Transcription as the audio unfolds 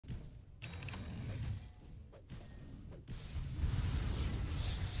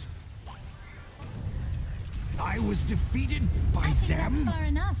was defeated by I think them? that's far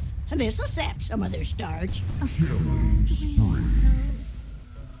enough. This'll sap some of their starch. Killing spree.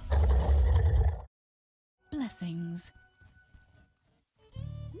 Blessings.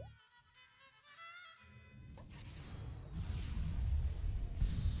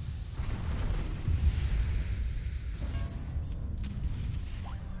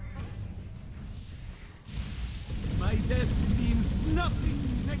 My death means nothing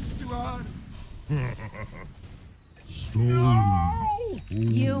next to ours. Stone.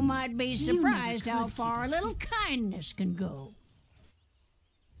 You might be surprised how far a little kindness can go.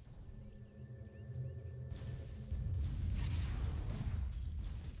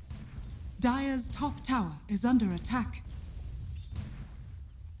 Dire's top tower is under attack.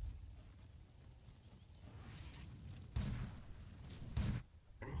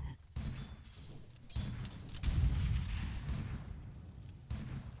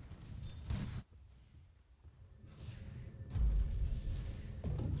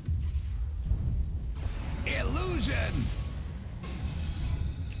 Illusion!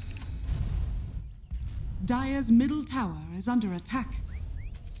 Dire's middle tower is under attack.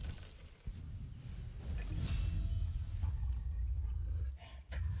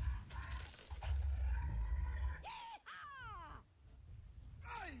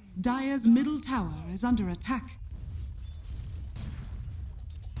 Dire's middle tower is under attack.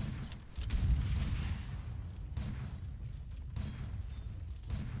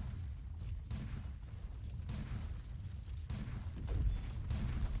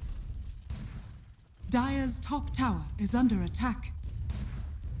 Dire's top tower is under attack.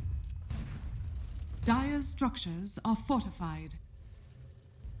 Dire's structures are fortified.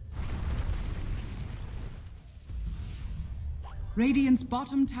 Radiant's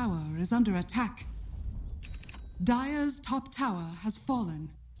bottom tower is under attack. Dire's top tower has fallen.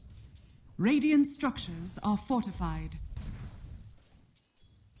 Radiant structures are fortified.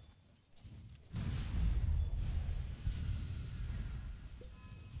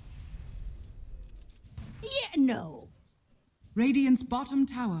 Yeah, no. Radiant's bottom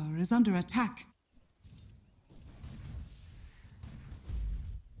tower is under attack.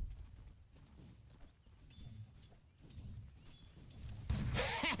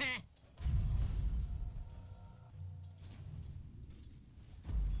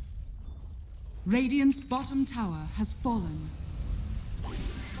 Radiant's bottom tower has fallen.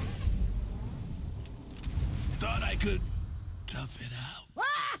 Thought I could tough it out.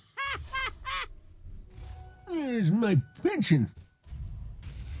 Where's my pension?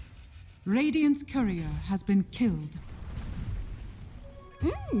 Radiant's courier has been killed.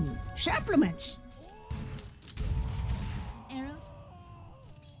 Supplements. Arrow?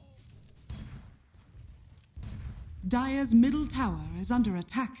 Dire's middle tower is under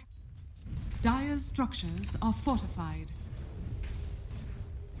attack. Dire's structures are fortified.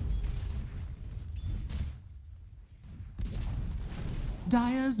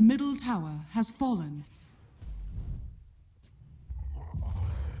 Dire's middle tower has fallen.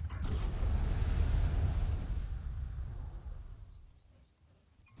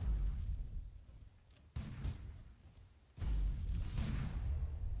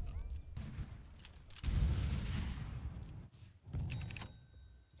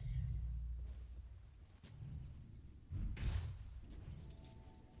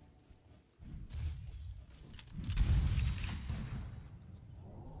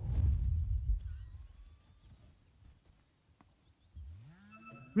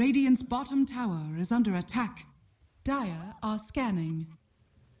 Radiant's bottom tower is under attack. Dire are scanning.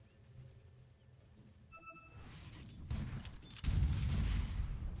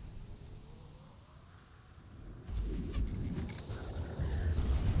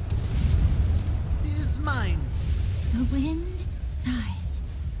 Tis mine. The wind dies.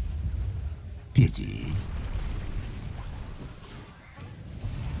 Pity.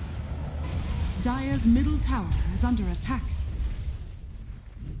 Dire's middle tower is under attack.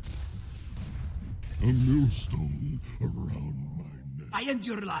 A millstone around my neck. I end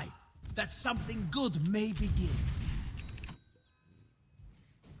your life, that something good may begin.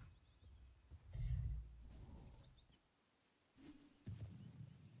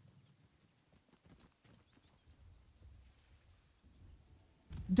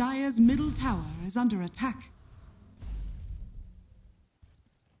 Dire's middle tower is under attack.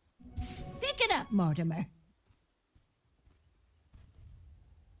 Pick it up, Mortimer.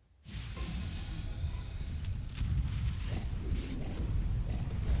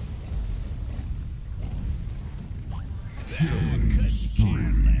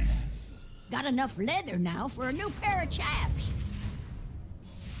 Got enough leather now for a new pair of chaps.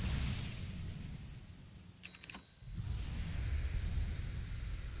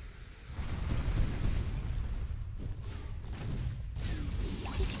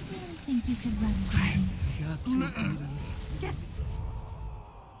 think you could run away. Ghastly eater.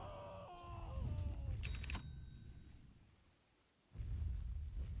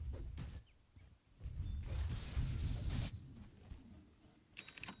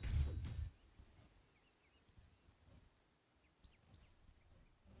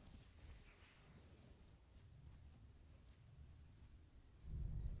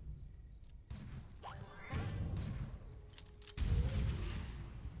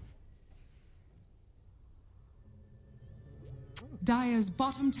 Dire's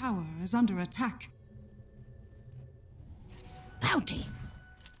bottom tower is under attack. Bounty.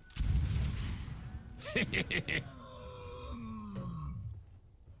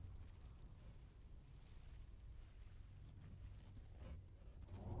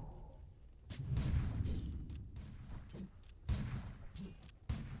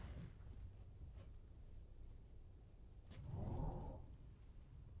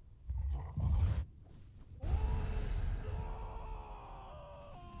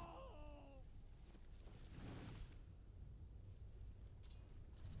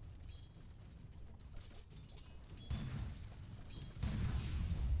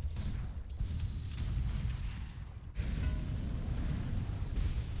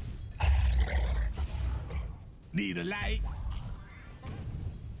 Need a light?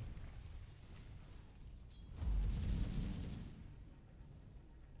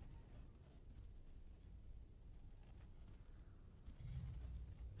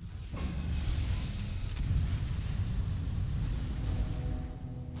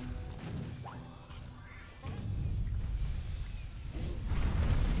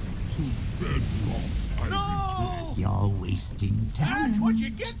 No! You're wasting time. That's what you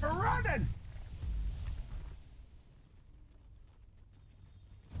get for running!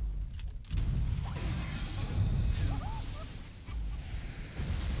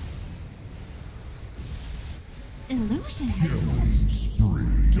 Illusion.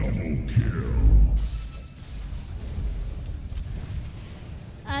 Double kill.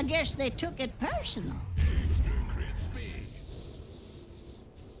 I guess they took it personal.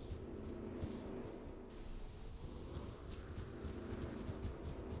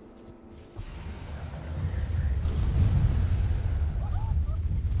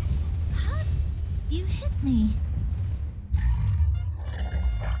 You hit me.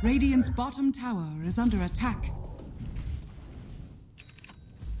 Radiant's bottom tower is under attack.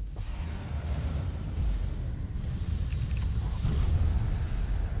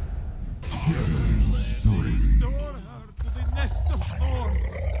 Restore her to the nest of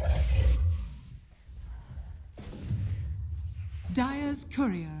thorns. Dire's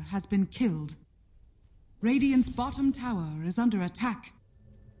courier has been killed. Radiant's bottom tower is under attack.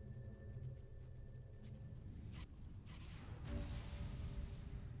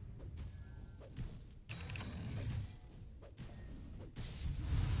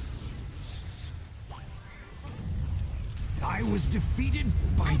 I was defeated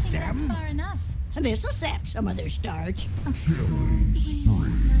by I think them. that's far enough. This'll sap some of their starch. A cold wind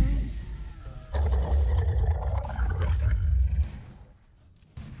blows.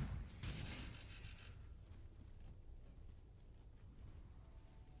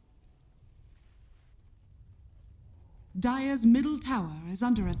 Dire's middle tower is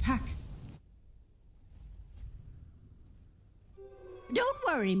under attack. Don't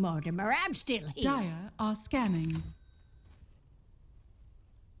worry, Mortimer, I'm still here. Dire are scanning.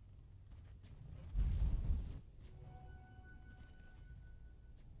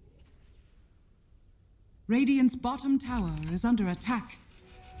 Radiant's bottom tower is under attack.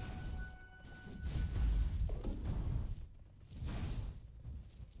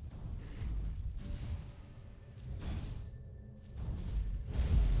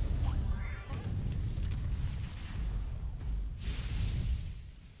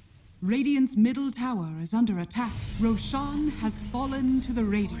 Radiant's middle tower is under attack. Roshan has fallen to the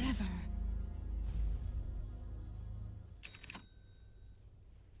Radiant.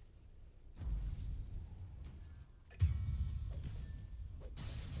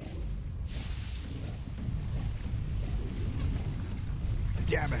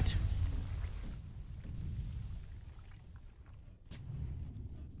 Damn it.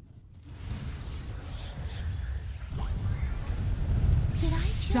 Did I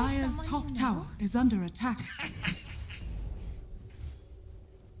kill Dire's someone top you tower know? is under attack.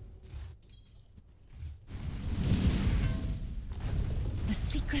 The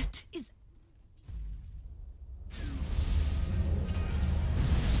secret is...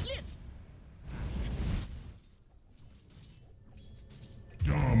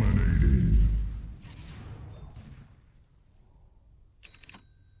 Dominating.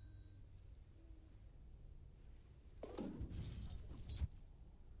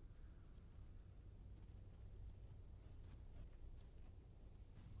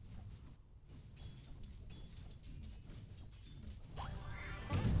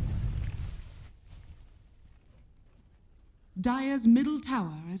 Dire's middle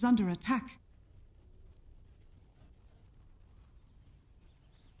tower is under attack.